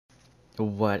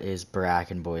What is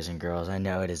Bracken, boys and girls? I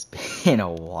know it has been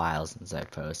a while since I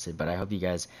posted, but I hope you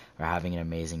guys are having an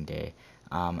amazing day.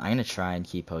 I'm gonna try and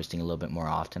keep posting a little bit more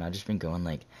often. I've just been going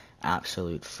like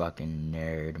absolute fucking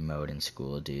nerd mode in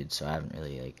school, dude, so I haven't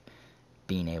really like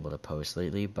been able to post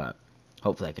lately, but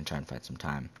hopefully I can try and find some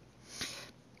time.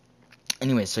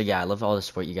 Anyway, so yeah, I love all the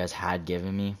support you guys had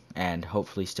given me, and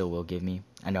hopefully still will give me.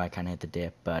 I know I kind of hit the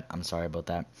dip, but I'm sorry about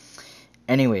that.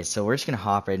 Anyway, so we're just gonna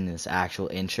hop right into this actual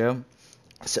intro.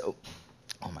 So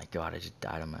oh my god, I just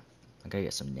died on my. I gotta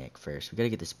get some Nick first. We gotta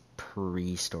get this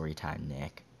pre-story time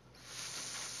Nick.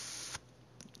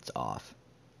 It's off.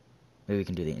 Maybe we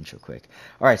can do the intro quick.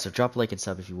 Alright, so drop a like and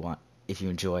sub if you want, if you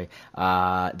enjoy.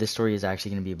 This story is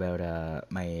actually gonna be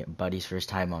about my buddy's first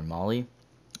time on Molly.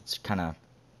 It's kinda,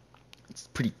 it's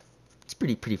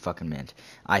pretty fucking mint.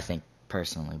 I think,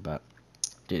 personally, but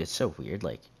dude, it's so weird,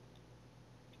 like,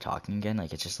 talking again.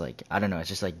 Like, it's just like, I don't know, it's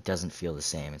just like, doesn't feel the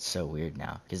same. It's so weird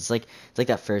now. Cause it's like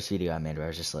that first video I made where I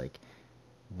was just like,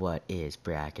 what is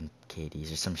Brack and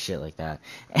Katie's or some shit like that.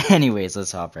 Anyways,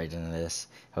 let's hop right into this.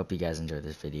 Hope you guys enjoy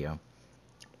this video.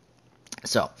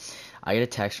 So, I get a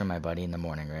text from my buddy in the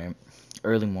morning, right?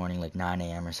 Early morning, like 9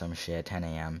 a.m. or some shit, 10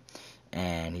 a.m.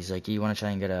 And he's like, you want to try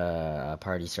and get a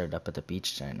party started up at the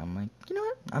beach tonight? And I'm like, you know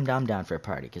what? I'm down for a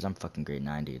party because I'm fucking grade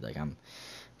 9, dude. Like, I'm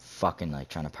fucking, like,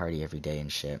 trying to party every day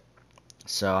and shit.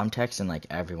 So I'm texting, like,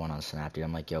 everyone on Snap, dude.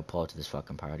 I'm like, yo, pull up to this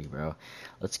fucking party, bro.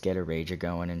 Let's get a rager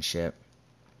going and shit.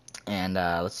 And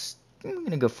I'm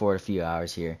gonna go forward a few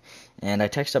hours here. And I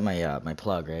text up my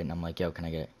plug, right? And I'm like, yo, can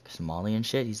I get some Molly and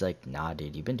shit? He's like, nah,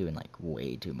 dude, you've been doing like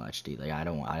way too much, dude. Like,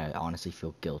 I honestly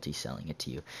feel guilty selling it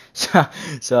to you.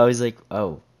 So I was like,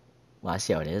 oh, well, I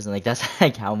see how it is. And like, that's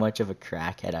like how much of a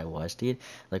crackhead I was, dude.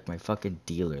 Like, my fucking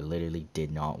dealer literally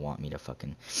did not want me to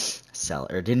fucking sell,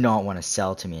 or did not want to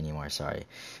sell to me anymore, sorry.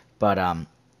 But,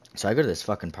 so I go to this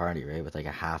fucking party, right, with like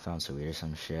a half ounce of weed or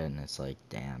some shit, and it's like,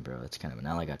 damn, bro, it's kind of,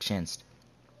 now I got chinsed.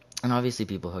 And obviously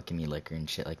people hooking me liquor and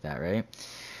shit like that, right?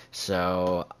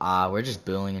 So, we're just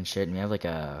booling and shit, and we have like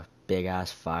a big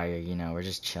ass fire, you know, we're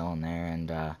just chilling there, and,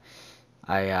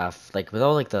 like, with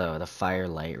all like the fire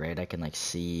light, right, I can like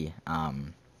see,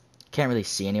 can't really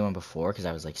see anyone before, because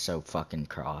I was like so fucking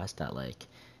crossed that like,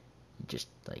 just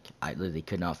like I literally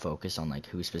could not focus on like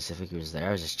who specifically was there.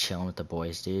 I was just chilling with the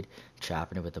boys, dude,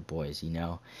 trapping it with the boys, you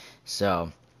know.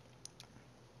 So,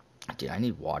 dude, I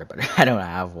need water, but I don't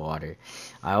have water.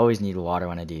 I always need water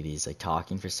when I do these. Like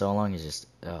talking for so long is just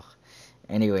ugh.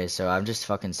 Anyway, so I'm just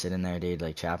fucking sitting there, dude,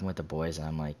 like trapping with the boys, and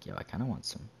I'm like, yo, I kind of want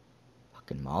some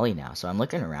fucking Molly now. So I'm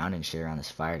looking around and shit around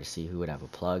this fire to see who would have a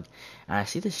plug, and I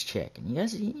see this chick. And you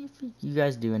guys, if you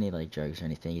guys do any like drugs or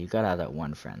anything, you gotta have that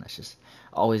one friend that's just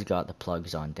always got the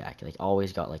plugs on deck. Like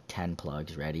always got like 10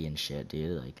 plugs ready and shit,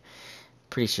 dude. Like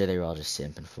pretty sure they were all just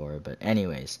simping for her. But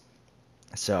anyways,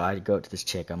 so I go up to this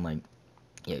chick. I'm like,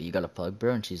 yo, you got a plug,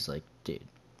 bro? And she's like, dude,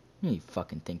 who do you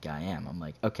fucking think I am? I'm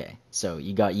like, okay, so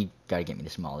you gotta get me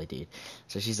this Molly, dude.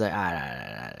 So she's like,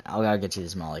 I'll get you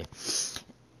this Molly.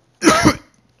 A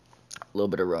little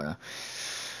bit of Rona.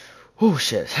 Oh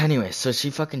shit. Anyway, so she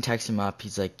fucking texts him up.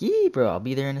 He's like, "Yee, bro, I'll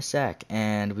be there in a sec."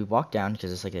 And we walk down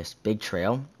because it's like this big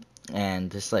trail, and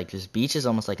this beach is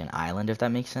almost like an island, if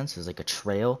that makes sense. There's like a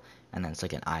trail, and then it's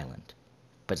like an island,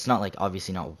 but it's not like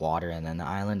obviously not water and then the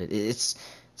island. It's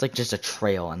like just a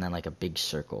trail and then like a big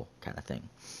circle kind of thing,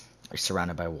 like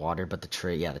surrounded by water. But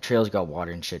the trail's got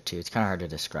water and shit too. It's kind of hard to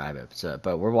describe it. So,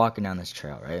 but we're walking down this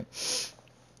trail, right?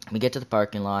 We get to the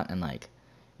parking lot, and like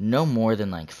no more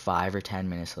than like 5 or 10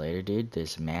 minutes later, dude,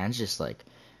 this man's just like,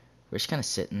 we're just kind of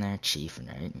sitting there chiefing,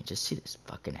 right? And you just see this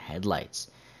fucking headlights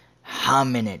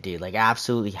humming it, dude, like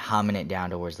absolutely humming it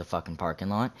down towards the fucking parking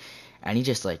lot. And he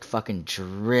just like fucking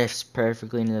drifts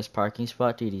perfectly into this parking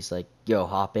spot, dude. He's like, yo,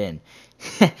 hop in.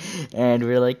 And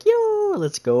we're like, yo,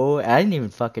 let's go. I didn't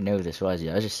even fucking know who this was, dude.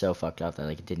 I was just so fucked up that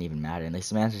like it didn't even matter. And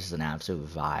this man's just an absolute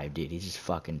vibe, dude. He's just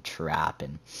fucking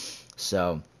trapping.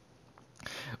 So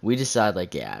we decide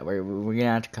like, yeah, we're gonna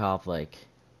have to cop like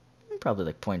probably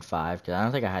like point 0.5 because I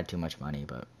don't think I had too much money,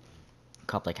 but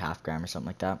cop like half gram or something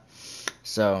like that.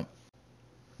 So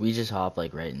we just hop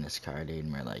like right in this car, dude,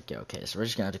 and we're like, yeah, okay, so we're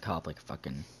just gonna have to cop like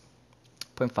fucking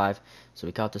point 0.5. So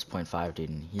we cop this point 0.5, dude,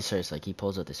 and he starts like he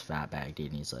pulls out this fat bag,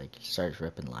 dude, and he's like starts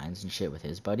ripping lines and shit with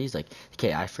his buddies. Like,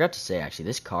 okay, I forgot to say actually,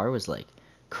 this car was like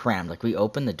crammed. Like we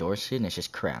opened the door, dude, and it's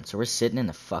just crammed. So we're sitting in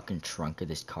the fucking trunk of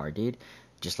this car, dude,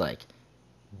 just like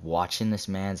watching this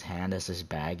man's hand as this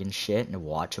bag and shit, and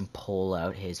watch him pull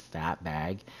out his fat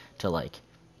bag to like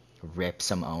rip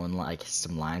some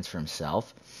lines for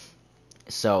himself.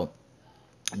 So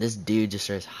this dude just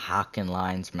starts hacking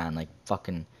lines, man, like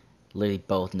fucking literally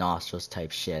both nostrils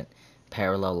type shit.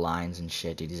 parallel lines and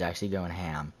shit, dude. He's actually going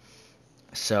ham.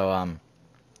 So,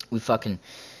 we fucking,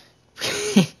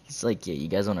 he's like, yeah, you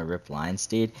guys want to rip lines,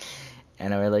 dude?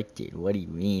 And we're like, dude, what do you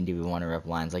mean, do we want to rip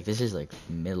lines? Like, this is, like,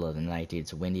 middle of the night, dude.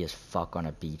 It's windy as fuck on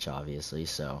a beach, obviously,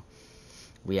 so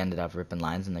we ended up ripping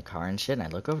lines in the car and shit, and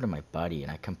I look over to my buddy,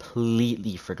 and I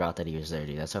completely forgot that he was there,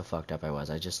 dude. That's how fucked up I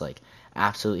was. I just, like,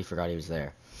 absolutely forgot he was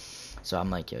there. So I'm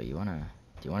like, yo, do you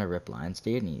wanna rip lines,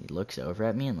 dude? And he looks over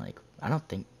at me, and, like, I don't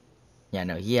think, yeah,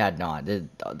 no, he had not.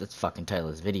 That's fucking title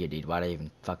of this video, dude. Why'd I even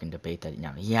fucking debate that?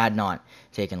 No, he had not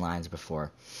taken lines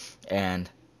before. And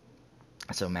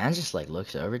so man just, like,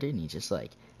 looks over, dude, and he just,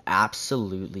 like,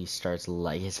 absolutely starts,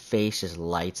 like, his face just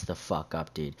lights the fuck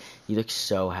up, dude. He looks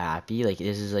so happy. Like,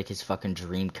 this is, like, his fucking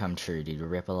dream come true, dude, to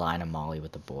rip a line of Molly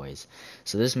with the boys.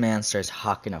 So this man starts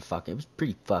hucking a fucking, it was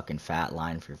pretty fucking fat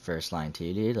line for first line,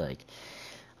 too, dude. Like,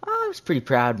 I was pretty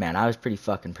proud, man. I was pretty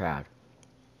fucking proud.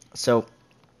 So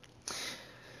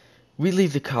we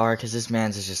leave the car because this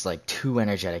man's is just, like, too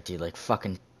energetic, dude. Like,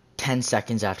 fucking 10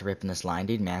 seconds after ripping this line,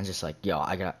 dude, man's just like, yo,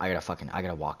 I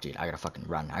gotta walk, dude. I gotta fucking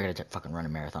run. I gotta fucking run a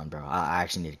marathon, bro. I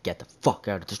actually need to get the fuck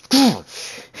out of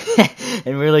this.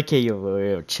 And we're like, hey,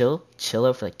 yo, chill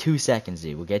out for like 2 seconds,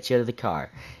 dude. We'll get you out of the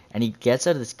car. And he gets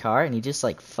out of this car and he just,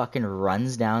 like, fucking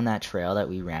runs down that trail that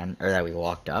we ran, or that we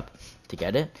walked up to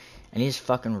get it. And he just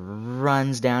fucking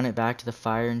runs down it back to the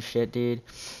fire and shit, dude.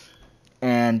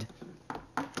 And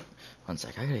one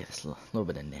sec, I gotta get this little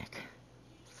bit of Nick.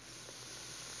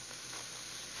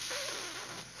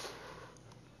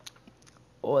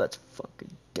 Oh, that's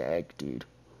fucking dag, dude.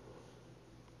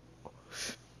 I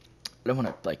don't want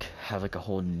to, like, have, like, a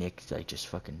whole Nick, like, just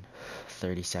fucking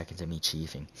 30 seconds of me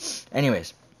chiefing.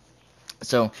 Anyways,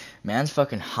 so, man's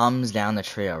fucking hums down the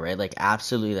trail, right? Like,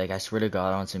 absolutely, like, I swear to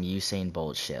God, on some Usain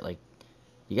Bolt shit. Like,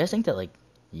 you guys think that, like,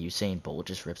 Usain Bolt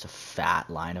just rips a fat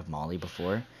line of Molly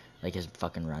before? Like, his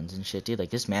fucking runs and shit, dude? Like,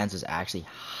 this man's is actually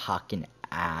hucking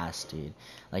ass, dude.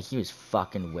 Like, he was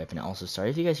fucking whipping it. Also,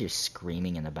 sorry if you guys hear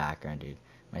screaming in the background, dude.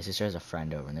 My sister has a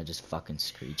friend over, and they're just fucking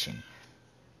screeching.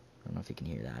 I don't know if you can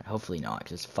hear that. Hopefully not,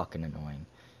 because it's fucking annoying.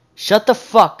 Shut the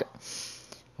fuck up!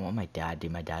 I want my dad,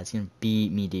 dude. My dad's gonna beat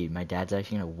me, dude. My dad's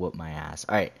actually gonna whoop my ass.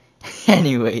 Alright.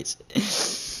 Anyways.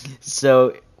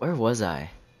 So, where was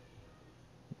I?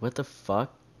 What the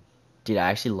fuck? Dude,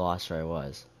 I actually lost where I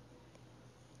was.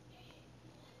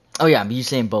 Oh yeah, I'm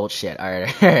Usain Bolt shit.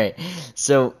 Alright, alright.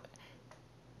 So,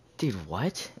 dude,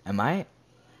 what? Am I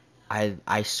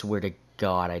swear to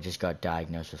God, I just got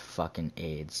diagnosed with fucking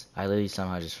AIDS. I literally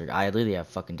somehow just forgot. I literally have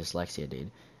fucking dyslexia,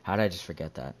 dude. How did I just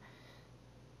forget that?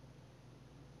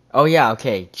 Oh yeah,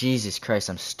 okay. Jesus Christ,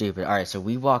 I'm stupid. Alright, so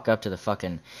we walk up to the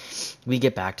fucking, we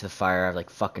get back to the fire like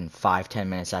fucking 5-10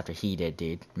 minutes after he did,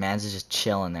 dude. Man's is just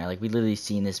chilling there. Like, we literally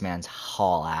seen this man's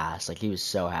haul ass. Like, he was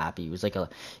so happy. He was like a,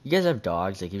 you guys have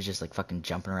dogs? Like, he was just like fucking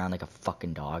jumping around like a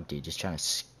fucking dog, dude. Just trying to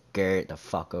scare the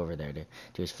fuck over there to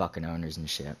his fucking owners and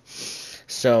shit.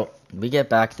 So, we get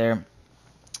back there,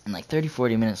 and like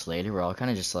 30-40 minutes later, we're all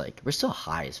kind of just like, we're still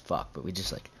high as fuck, but we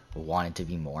just like wanted to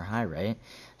be more high, right?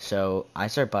 So I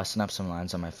start busting up some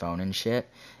lines on my phone and shit,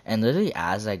 and literally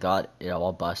as I got it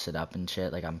all busted up and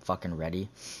shit, like I'm fucking ready,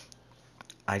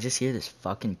 I just hear this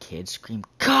fucking kid scream,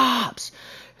 "Cops!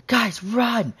 Guys,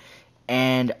 run!"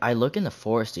 And I look in the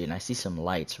forest, dude, and I see some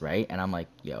lights, right? And I'm like,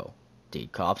 yo,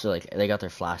 dude, cops are like, they got their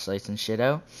flashlights and shit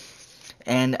out.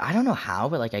 And I don't know how,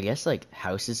 but like I guess like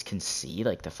houses can see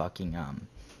like the fucking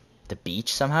the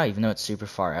beach somehow, even though it's super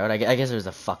far out. I guess there's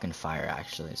a fucking fire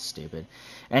actually. It's stupid.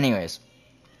 Anyways,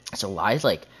 so I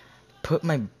like put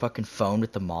my fucking phone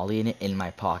with the Molly in it in my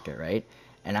pocket, right?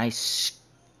 And I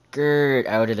skirt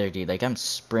out of there, dude. Like, I'm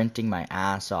sprinting my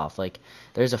ass off. Like,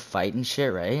 there's a fight and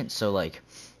shit, right? So like,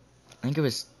 I think it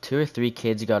was 2 or 3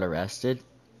 kids got arrested.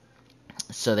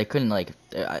 So they couldn't, like,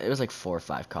 it was like 4 or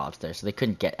 5 cops there, so they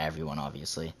couldn't get everyone,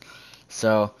 obviously.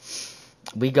 So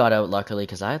we got out luckily,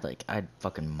 because I had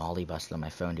fucking Molly busted on my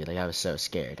phone, dude. Like, I was so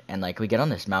scared. And like, we get on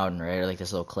this mountain, right, or like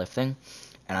this little cliff thing,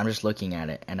 and I'm just looking at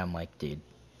it, and I'm like, dude,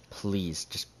 please,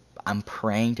 just, I'm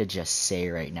praying to just say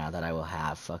right now that I will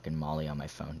have fucking Molly on my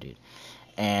phone, dude.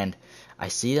 And I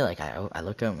see that, like, I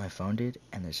look at my phone, dude,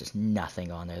 and there's just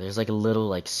nothing on there. There's, like, little,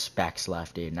 like, specks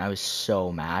left, dude, and I was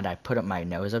so mad. I put up my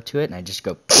nose up to it, and I just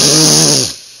go,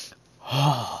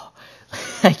 oh,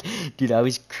 like, dude, I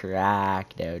was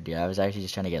cracked out, dude. I was actually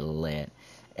just trying to get lit.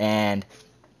 And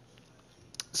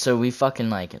so we fucking,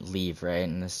 like, leave, right,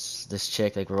 and this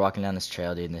chick, like, we're walking down this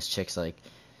trail, dude, and this chick's, like,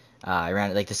 I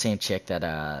ran like the same chick that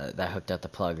hooked up the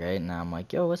plug, right? And I'm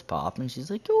like, yo, what's poppin'? She's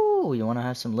like, yo, you wanna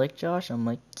have some lick, Josh? I'm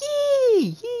like,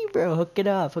 yee, bro, hook it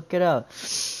up.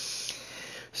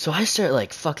 So I start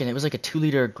like fucking. It was like a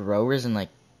 2-liter growers and like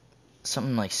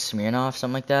something like Smirnoff,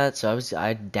 something like that. So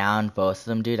I downed both of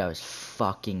them, dude. I was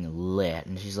fucking lit.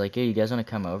 And she's like, "Hey, you guys want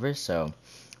to come over?" So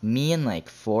me and like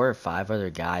 4 or 5 other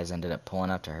guys ended up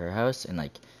pulling up to her house in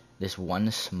like this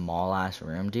one small ass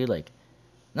room, dude. Like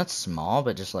not small,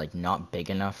 but just like not big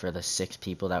enough for the 6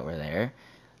 people that were there,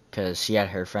 cause she had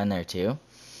her friend there too.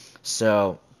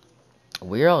 So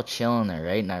we were all chilling there,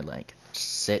 right? And I like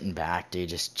sitting back, dude,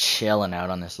 just chilling out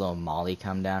on this little Molly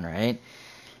come down, right?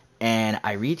 And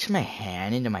I reach my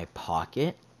hand into my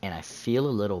pocket and I feel a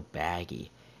little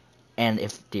baggy. And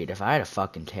if I had a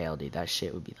fucking tail, dude, that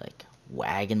shit would be like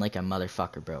wagging like a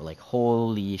motherfucker, bro. Like,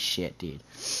 holy shit, dude.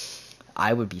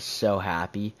 I would be so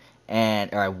happy.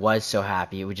 Or I was so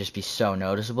happy, it would just be so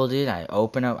noticeable, dude. I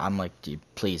open up, I'm like, dude,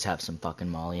 please have some fucking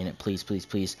Molly in it. Please, please,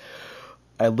 please.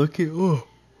 I look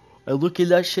at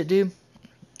that shit, dude,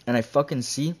 and I fucking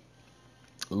see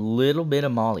a little bit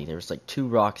of Molly. There was like 2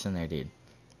 rocks in there, dude.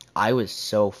 I was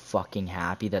so fucking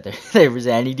happy that there was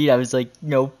any, dude. I was like,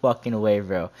 no fucking way,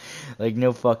 bro. Like,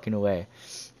 no fucking way.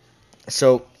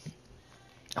 So,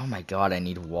 oh my god, I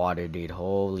need water, dude.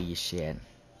 Holy shit.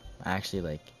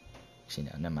 Actually, no,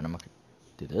 never mind. I'm not gonna,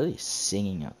 dude, they're really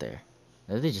singing out there.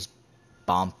 They're really just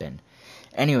bumping.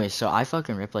 Anyway, so I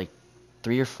fucking rip like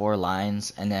 3 or 4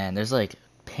 lines, and then there's like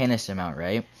penis amount,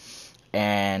 right?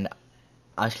 And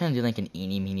I was kind of doing like an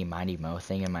eeny, meeny, miny, mo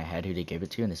thing in my head who to give it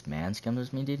to, and this man comes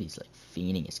with me, dude. He's like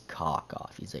fiending his cock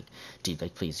off. He's like, dude,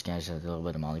 like, please, can I just have a little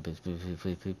bit of Molly? Please, please,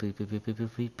 please, please, please, please, please, please,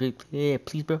 please, please, yeah,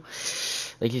 please, bro.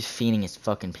 Like, he's fiending his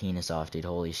fucking penis off, dude.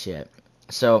 Holy shit.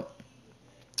 So,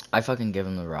 I fucking give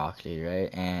him the rock, dude, right?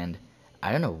 And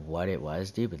I don't know what it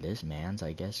was, dude, but this man's,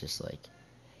 I guess, just like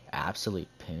absolute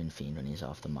poon fiend when he's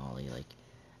off the Molly. Like,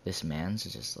 this man's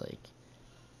just like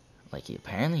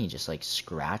he just like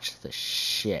scratched the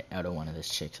shit out of one of this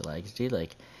chick's legs, dude.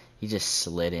 Like he just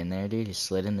slid in there, dude. He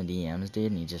slid in the DMs, dude,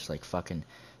 and he just like fucking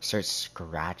starts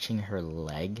scratching her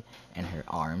leg and her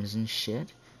arms and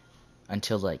shit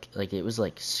until like it was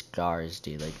like scars,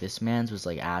 dude. Like this man's was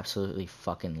like absolutely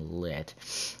fucking lit.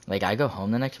 Like I go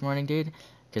home the next morning, dude,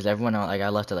 because everyone else, like I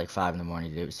left at like 5 in the morning,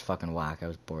 dude. It was fucking whack. I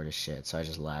was bored as shit, so I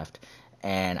just left.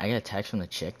 And I get a text from the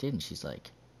chick, dude, and she's like,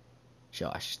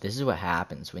 Josh, this is what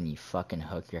happens when you fucking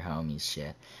hook your homies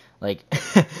shit. Like,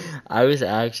 I was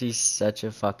actually such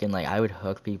a fucking, like, I would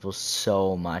hook people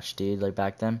so much, dude, like,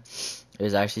 back then. It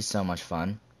was actually so much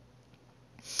fun.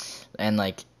 And,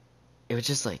 like, it was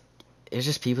just, like, it was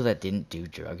just people that didn't do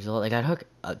drugs a lot. Like, I'd hook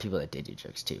people that did do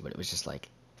drugs, too, but it was just, like,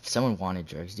 if someone wanted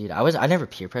drugs, dude, I never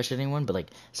peer pressured anyone, but,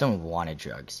 like, if someone wanted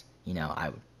drugs, you know,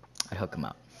 I'd hook them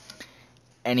up.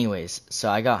 Anyways, so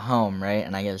I got home, right,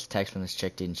 and I get this text from this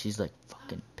chick, dude, and she's like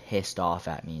fucking pissed off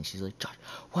at me, and she's like, Josh,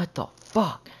 what the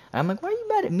fuck? And I'm like, why are you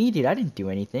mad at me, dude? I didn't do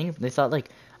anything. They thought like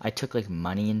I took like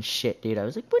money and shit, dude. I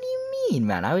was like, what do you mean,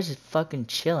 man? I was just fucking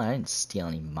chilling. I didn't steal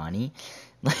any money.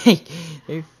 Like,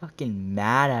 they're fucking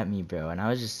mad at me, bro, and I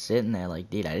was just sitting there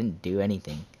like, dude, I didn't do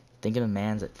anything. Think of the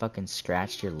man's that fucking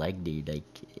scratched your leg, dude. Like,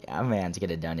 that man's could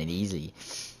have done it easy.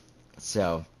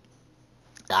 So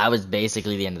that was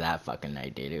basically the end of that fucking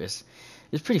night, dude. It was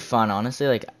pretty fun, honestly.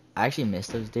 Like I actually miss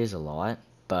those days a lot,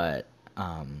 but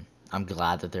I'm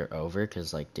glad that they're over,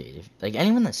 cause like, dude, like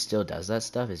anyone that still does that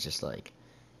stuff is just like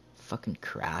fucking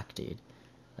crack, dude.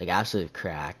 Like absolute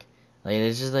crack. Like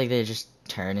it's just like they just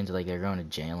turn into like they're going to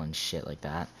jail and shit like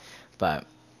that. But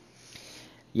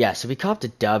yeah, so we copped a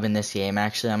dub in this game.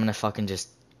 Actually, I'm gonna fucking just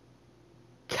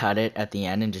cut it at the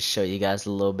end and just show you guys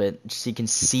a little bit, just so you can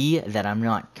see that I'm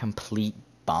not complete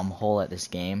bumhole at this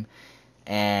game.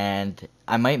 And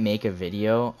I might make a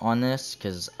video on this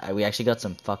because we actually got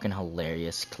some fucking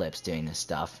hilarious clips doing this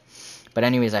stuff. But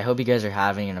anyways, I hope you guys are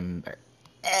having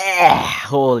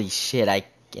holy shit, I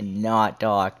cannot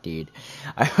talk, dude.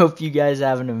 I hope you guys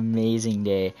have an amazing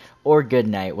day or good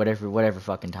night, whatever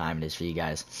fucking time it is for you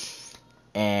guys.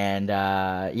 And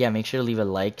yeah, make sure to leave a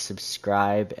like,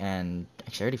 subscribe, and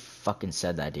actually I already fucking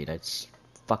said that, dude. That's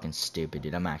fucking stupid,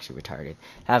 dude. I'm actually retarded.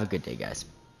 Have a good day, guys.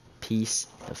 Peace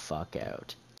the fuck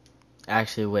out.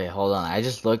 Actually, wait, hold on. I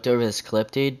just looked over this clip,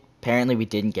 dude. Apparently we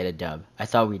didn't get a dub. I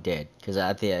thought we did, because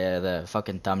at the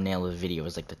fucking thumbnail of the video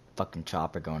was like the fucking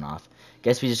chopper going off.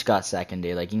 Guess we just got second,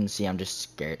 dude. Like you can see, I'm just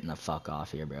skirting the fuck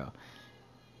off here, bro.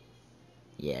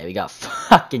 Yeah, we got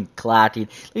fucking clapped, dude.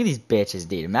 Look at these bitches,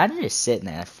 dude. Imagine just sitting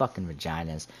there, fucking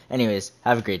vaginas. Anyways,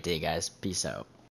 have a great day, guys. Peace out.